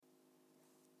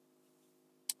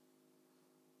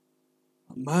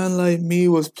A man like me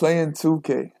was playing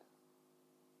 2K.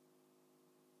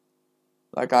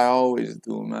 Like I always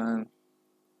do, man.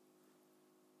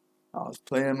 I was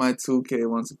playing my 2K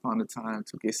once upon a time,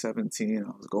 2K17.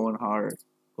 I was going hard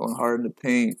in the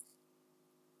paint.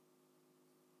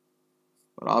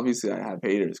 But obviously, I have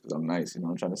haters because I'm nice, you know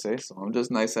what I'm trying to say? So I'm just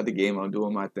nice at the game. I'm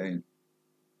doing my thing.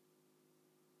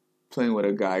 Playing with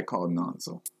a guy called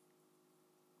Nonzo.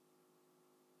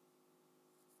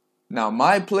 Now,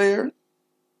 my player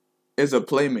is a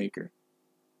playmaker.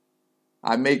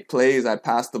 I make plays, I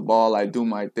pass the ball, I do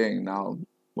my thing. Now,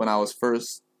 when I was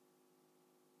first,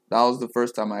 that was the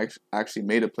first time I actually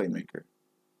made a playmaker.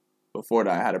 Before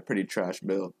that, I had a pretty trash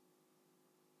build.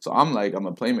 So I'm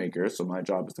a playmaker, so my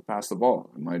job is to pass the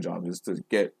ball. And my job is to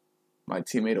get my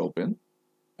teammate open,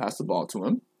 pass the ball to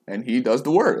him, and he does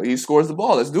the work. He scores the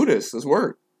ball. Let's do this. Let's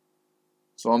work.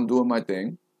 So I'm doing my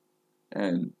thing.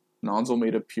 And Nonzo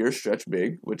made a pure stretch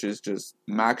big, which is just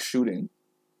max shooting.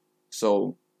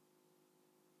 So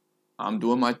I'm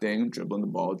doing my thing, dribbling the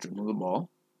ball.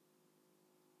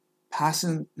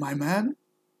 Passing my man,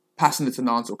 passing it to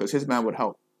Nonzo because his man would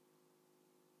help.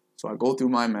 So I go through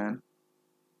my man.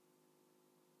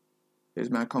 His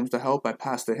man comes to help. I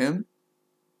pass to him.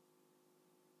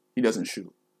 He doesn't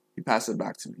shoot. He passes it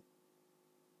back to me.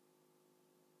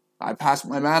 I pass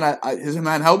my man. His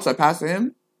man helps. I pass to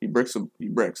him. He breaks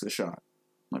the shot.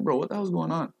 I'm like, bro, what the hell's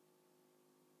going on?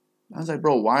 I was like,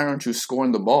 bro, why aren't you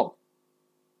scoring the ball?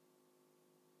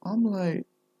 I'm like,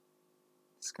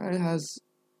 this guy has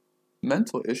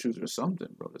mental issues or something,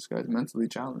 bro. This guy's mentally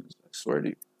challenged. I swear to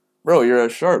you. Bro, you're a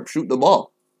sharp. Shoot the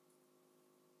ball.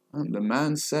 And the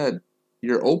man said,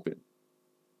 you're open.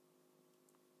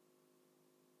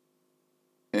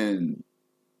 And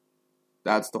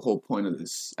that's the whole point of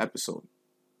this episode.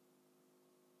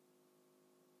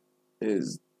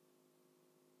 Is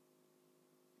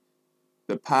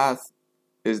the path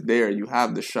is there. You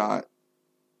have the shot.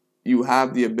 You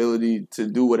have the ability to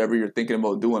do whatever you're thinking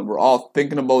about doing. We're all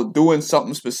thinking about doing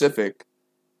something specific.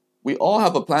 We all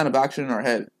have a plan of action in our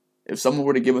head. If someone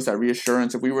were to give us that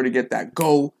reassurance, if we were to get that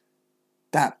go,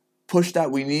 that push that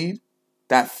we need,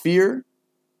 that fear,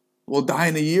 we'll die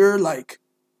in a year. Like,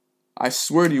 I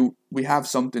swear to you, we have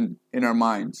something in our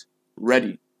minds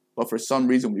ready. But for some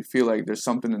reason, we feel like there's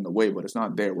something in the way, but it's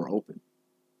not there. We're open.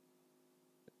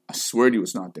 I swear to you,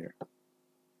 it's not there.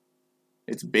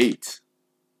 It's bait.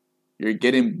 You're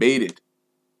getting baited.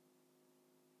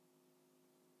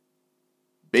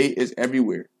 Bait is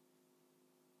everywhere.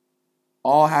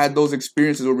 All had those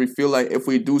experiences where we feel like if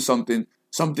we do something,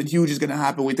 something huge is going to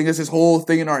happen. We think it's this whole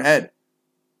thing in our head.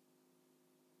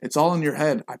 It's all in your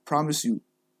head. I promise you.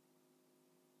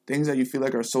 Things that you feel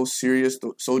like are so serious,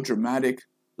 so dramatic,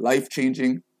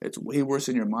 life-changing, it's way worse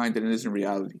in your mind than it is in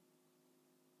reality.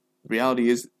 Reality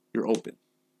is you're open.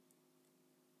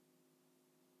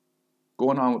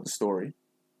 Going on with the story.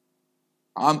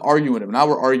 I'm arguing with him. Now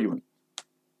we're arguing.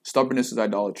 Stubbornness is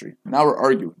idolatry. Now we're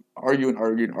arguing.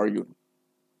 Arguing.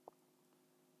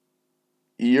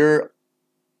 Your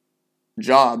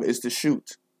job is to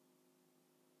shoot.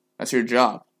 That's your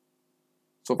job.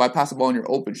 So if I pass the ball and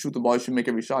you're open, shoot the ball, you should make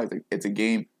every shot. He's like, it's a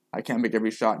game. I can't make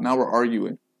every shot. Now we're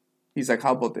arguing. He's like,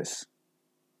 how about this?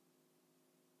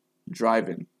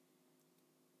 Driving.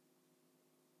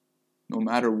 No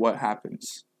matter what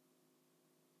happens,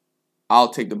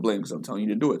 I'll take the blame because I'm telling you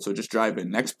to do it. So just drive in.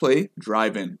 Next play,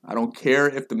 drive in. I don't care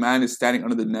if the man is standing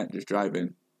under the net, just drive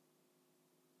in.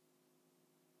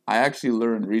 I actually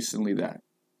learned recently that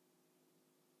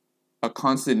a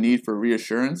constant need for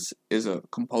reassurance is a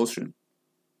compulsion.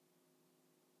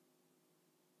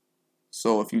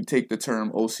 So if you take the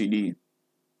term OCD,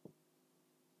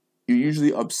 you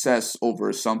usually obsess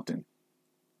over something.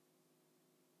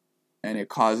 And it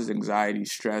causes anxiety,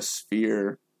 stress,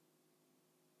 fear,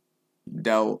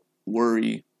 doubt,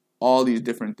 worry, all these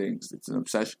different things. It's an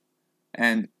obsession.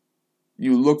 And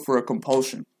you look for a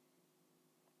compulsion,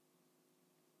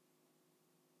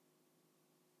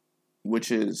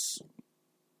 which is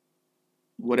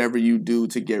whatever you do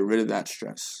to get rid of that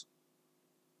stress.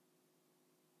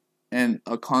 And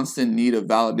a constant need of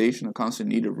validation, a constant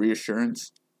need of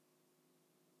reassurance,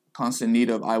 a constant need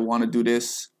of I want to do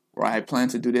this or I plan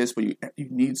to do this, but you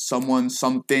need someone,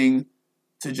 something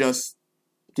to just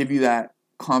give you that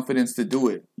confidence to do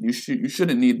it. You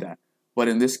shouldn't need that. But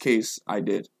in this case, I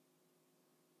did.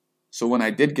 So when I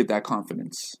did get that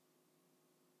confidence,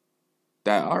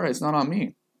 that, all right, it's not on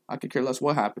me. I could care less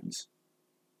what happens.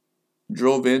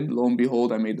 Drove in, lo and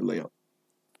behold, I made the layup.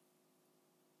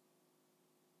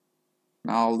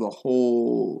 Now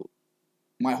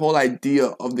my whole idea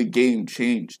of the game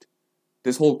changed.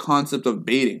 This whole concept of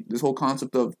baiting, this whole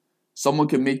concept of Someone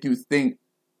can make you think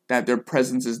that their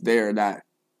presence is there, that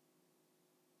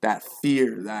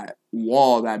fear, that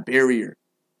wall, that barrier,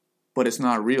 but it's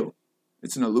not real.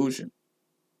 It's an illusion.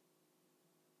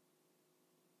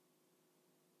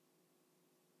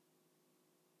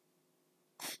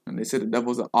 And they say the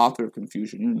devil's the author of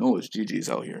confusion. You know it's GG's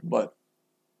out here. But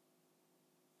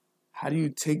how do you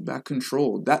take back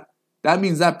control? That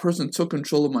means that person took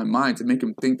control of my mind to make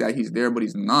him think that he's there, but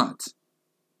he's not.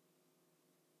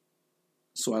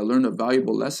 So I learned a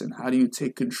valuable lesson. How do you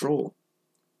take control?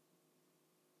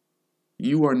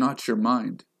 You are not your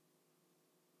mind.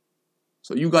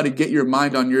 So you got to get your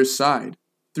mind on your side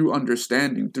through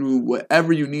understanding, through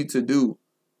whatever you need to do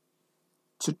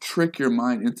to trick your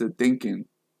mind into thinking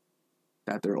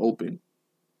that they're open.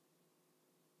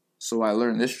 So I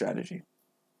learned this strategy.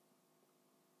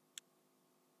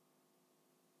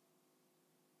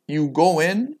 You go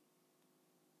in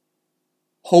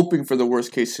hoping for the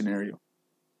worst case scenario.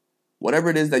 Whatever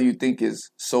it is that you think is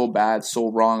so bad,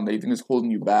 so wrong, that you think is holding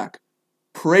you back,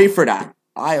 pray for that.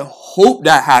 I hope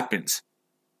that happens.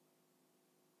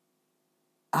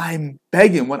 I'm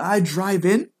begging. When I drive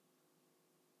in,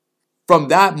 from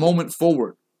that moment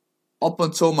forward, up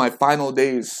until my final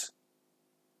days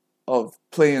of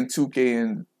playing 2K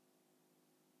in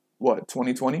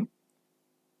 2020?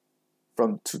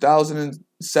 From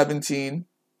 2017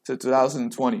 to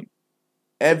 2020,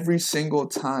 every single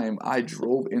time I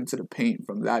drove into the paint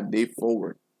from that day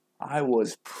forward, I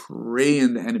was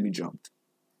praying the enemy jumped.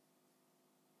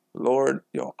 Lord,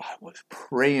 I was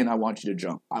praying I want you to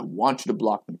jump. I want you to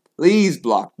block me. Please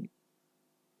block me.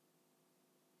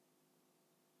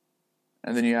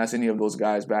 And then you ask any of those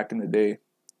guys back in the day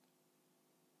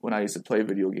when I used to play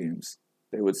video games,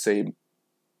 they would say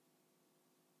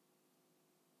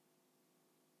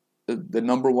the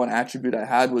number one attribute I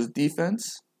had was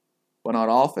defense, but on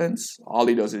offense, all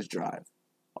he does is drive.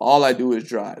 All I do is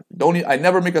drive. I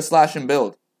never make a slash and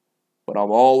build, but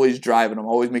I'm always driving. I'm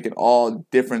always making all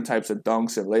different types of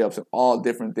dunks and layups and all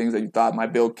different things that you thought my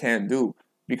build can't do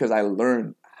because I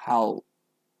learned how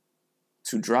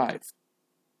to drive.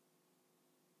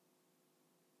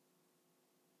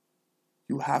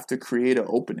 You have to create an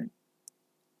opening.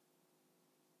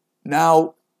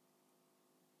 Now,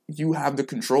 you have the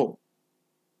control.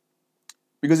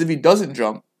 Because if he doesn't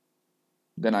jump,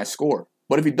 then I score.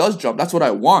 But if he does jump, that's what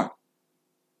I want.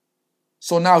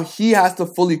 So now he has to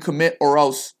fully commit or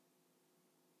else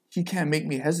he can't make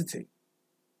me hesitate.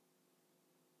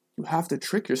 You have to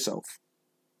trick yourself.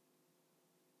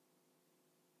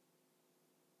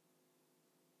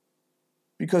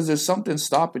 Because there's something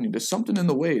stopping you. There's something in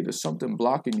the way. There's something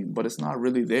blocking you, but it's not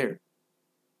really there.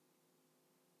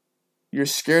 You're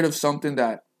scared of something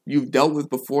that you've dealt with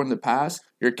before in the past.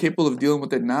 You're capable of dealing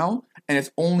with it now, and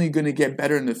it's only going to get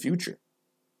better in the future.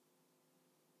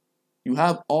 You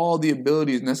have all the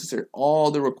abilities necessary,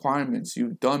 all the requirements.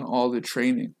 You've done all the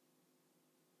training.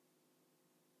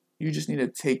 You just need to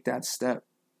take that step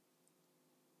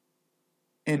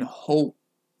and hope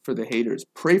for the haters.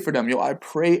 Pray for them. I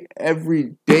pray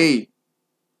every day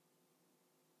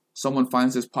someone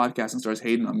finds this podcast and starts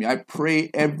hating on me. I pray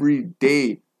every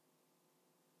day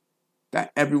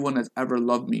that everyone that's ever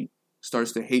loved me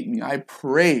starts to hate me. I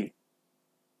pray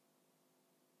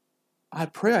I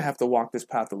have to walk this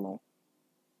path alone.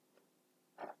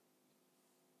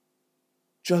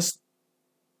 Just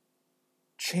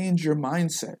change your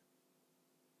mindset.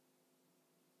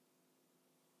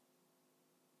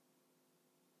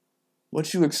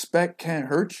 What you expect can't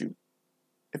hurt you.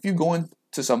 If you go into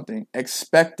something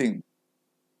expecting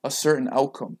a certain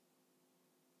outcome,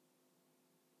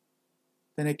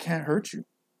 then it can't hurt you.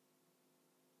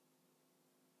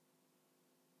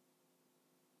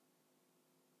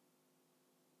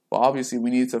 But obviously we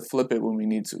need to flip it when we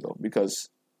need to, though, because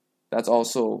that's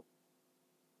also,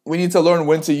 we need to learn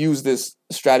when to use this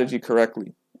strategy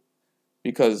correctly.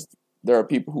 Because there are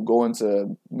people who go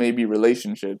into maybe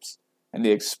relationships and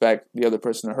they expect the other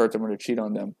person to hurt them or to cheat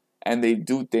on them. And they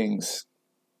do things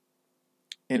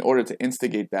in order to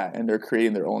instigate that, and they're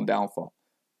creating their own downfall.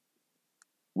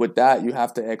 With that, you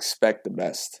have to expect the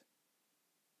best.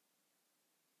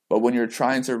 But when you're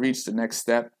trying to reach the next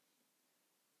step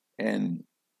and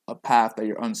a path that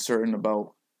you're uncertain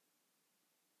about,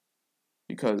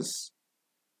 because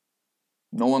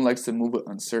no one likes to move with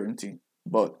uncertainty,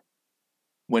 but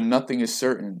when nothing is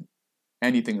certain,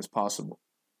 anything is possible.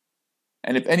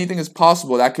 And if anything is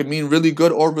possible, that could mean really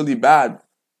good or really bad.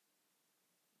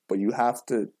 But you have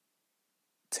to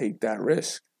take that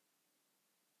risk.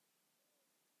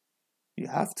 You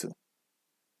have to.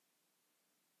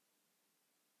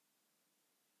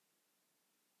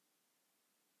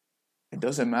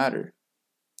 doesn't matter.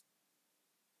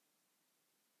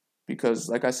 Because,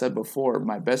 like I said before,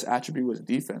 my best attribute was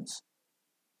defense.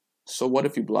 So what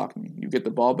if you block me? You get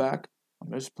the ball back, I'm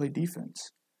going to just play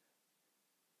defense.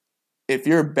 If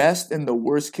you're best in the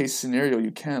worst case scenario,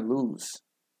 you can't lose.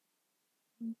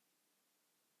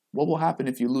 What will happen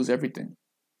if you lose everything?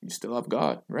 You still have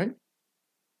God, right?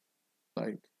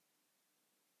 Like,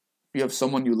 if you have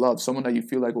someone you love, someone that you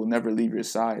feel like will never leave your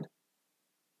side,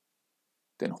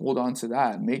 then hold on to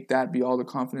that. Make that be all the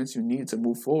confidence you need to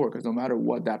move forward, because no matter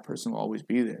what, that person will always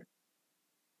be there.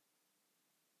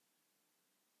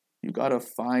 You got to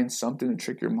find something to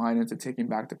trick your mind into taking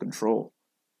back the control.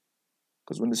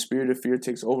 Because when the spirit of fear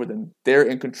takes over, then they're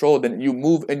in control. Then you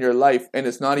move in your life, and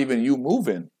it's not even you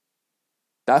moving.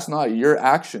 That's not your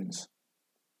actions.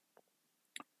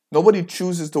 Nobody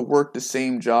chooses to work the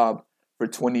same job for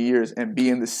 20 years and be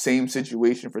in the same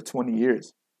situation for 20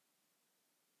 years.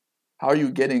 How are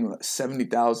you getting $70,000,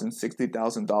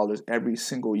 $60,000 every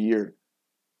single year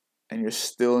and you're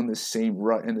still in the same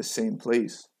rut, in the same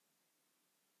place?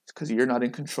 It's because you're not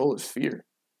in control. It's fear.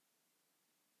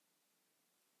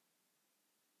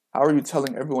 How are you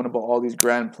telling everyone about all these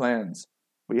grand plans,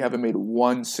 but you haven't made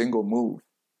one single move?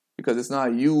 Because it's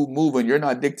not you moving. You're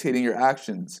not dictating your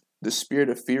actions. The spirit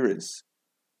of fear is.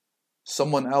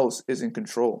 Someone else is in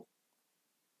control.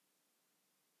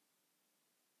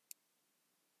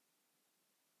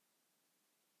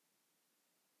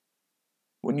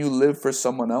 When you live for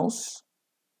someone else,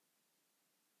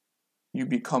 you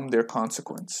become their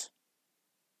consequence.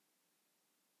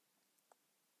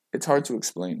 It's hard to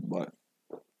explain, but,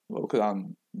 well, because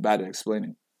I'm bad at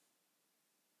explaining.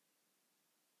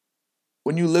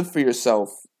 When you live for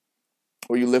yourself,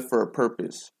 or you live for a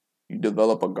purpose, you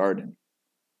develop a garden.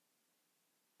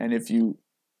 And if you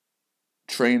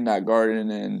train that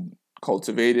garden and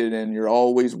cultivate it and you're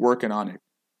always working on it,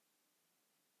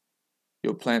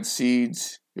 you'll plant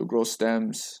seeds, you'll grow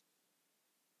stems.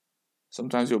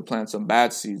 Sometimes you'll plant some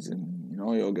bad seeds and,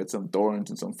 you'll get some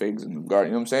thorns and some figs in the garden.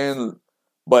 You know what I'm saying?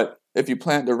 But if you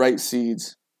plant the right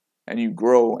seeds and you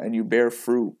grow and you bear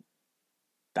fruit,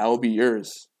 that will be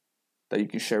yours that you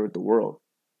can share with the world.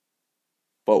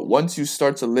 But once you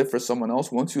start to live for someone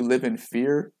else, once you live in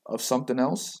fear of something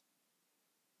else,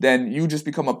 then you just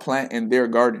become a plant in their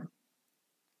garden.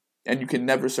 And you can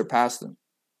never surpass them.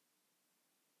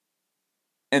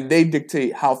 And they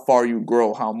dictate how far you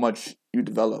grow, how much you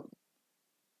develop.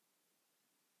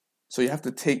 So you have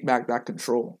to take back that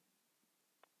control.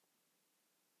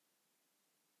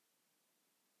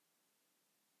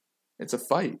 It's a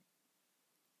fight.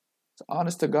 It's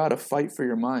honest to God, a fight for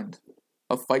your mind.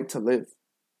 A fight to live.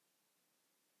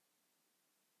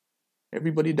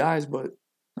 Everybody dies, but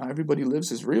not everybody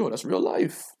lives. Is real. That's real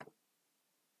life.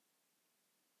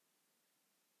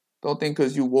 Don't think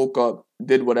because you woke up,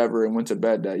 did whatever, and went to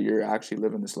bed that you're actually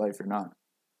living this life. You're not.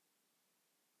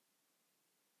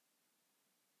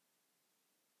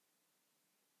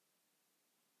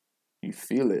 You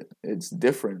feel it. It's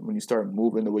different when you start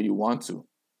moving the way you want to.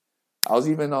 I was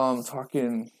even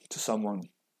talking to someone.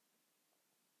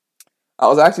 I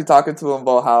was actually talking to him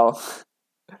about how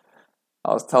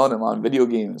I was telling him on video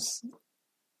games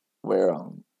where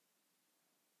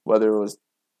whether it was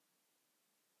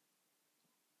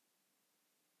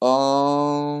I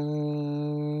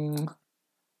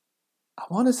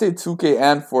want to say 2K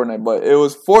and Fortnite, but it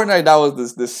was Fortnite that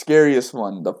was the scariest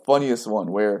one, the funniest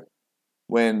one, where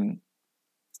when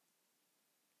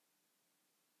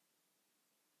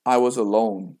I was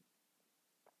alone,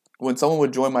 when someone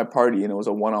would join my party and it was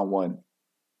a one-on-one,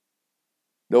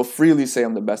 they'll freely say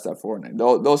I'm the best at Fortnite.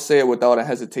 They'll say it without a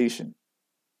hesitation.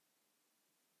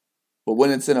 But when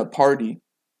it's in a party,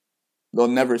 they'll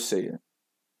never say it.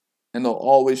 And they'll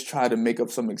always try to make up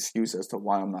some excuse as to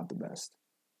why I'm not the best.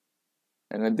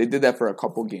 And then they did that for a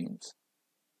couple games.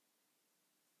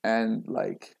 And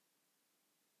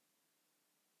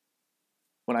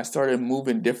when I started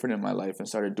moving different in my life and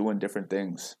started doing different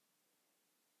things,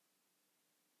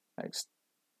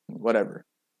 whatever.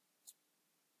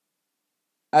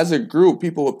 As a group,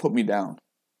 people would put me down.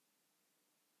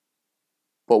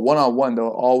 But one-on-one, they'll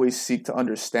always seek to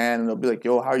understand, and they'll be like,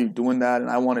 yo, how are you doing that? And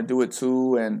I want to do it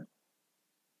too. And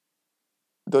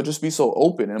they'll just be so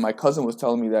open. And my cousin was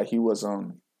telling me that he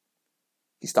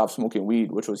stopped smoking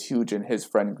weed, which was huge in his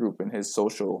friend group and his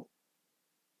social,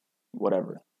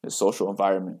 his social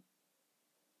environment.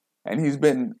 And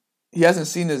he hasn't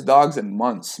seen his dogs in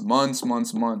months.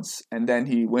 And then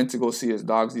he went to go see his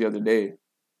dogs the other day,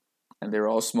 and they were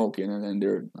all smoking. And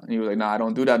then he was like, nah, I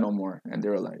don't do that no more. And they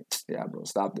were like, yeah, bro,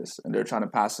 stop this. And they're trying to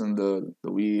pass him the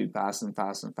weed, passing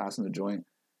the joint.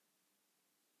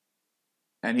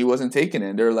 And he wasn't taking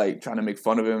it. They're like trying to make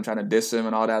fun of him, trying to diss him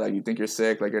and all that. Like, you think you're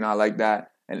sick, like you're not like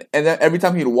that. And then every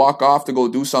time he'd walk off to go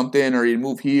do something, or he'd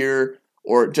move here,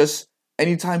 or just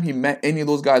anytime he met any of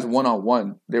those guys one on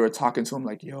one, they were talking to him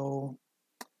like, yo,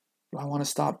 I want to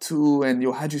stop too. And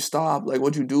yo, how'd you stop? Like,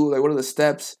 what'd you do? Like, what are the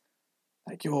steps?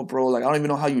 Like, yo, bro, like I don't even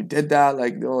know how you did that.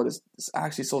 Like, yo, this is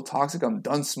actually so toxic. I'm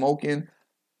done smoking.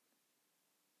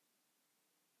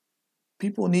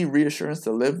 People need reassurance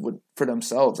to live with for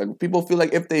themselves. Like, people feel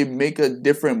like if they make a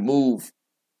different move,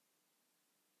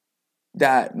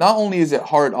 that not only is it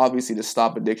hard, obviously, to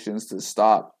stop addictions, to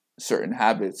stop certain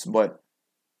habits, but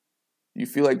you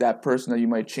feel like that person that you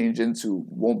might change into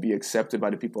won't be accepted by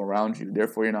the people around you.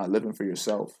 Therefore, you're not living for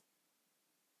yourself.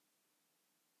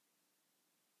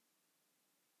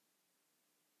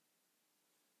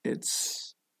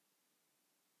 It's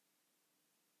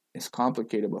it's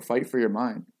complicated, but fight for your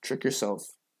mind. Trick yourself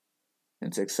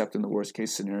into accepting the worst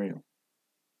case scenario.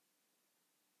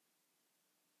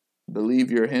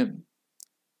 Believe you're him.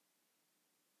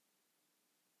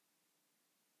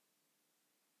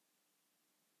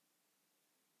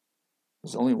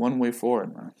 There's only one way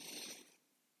forward, man.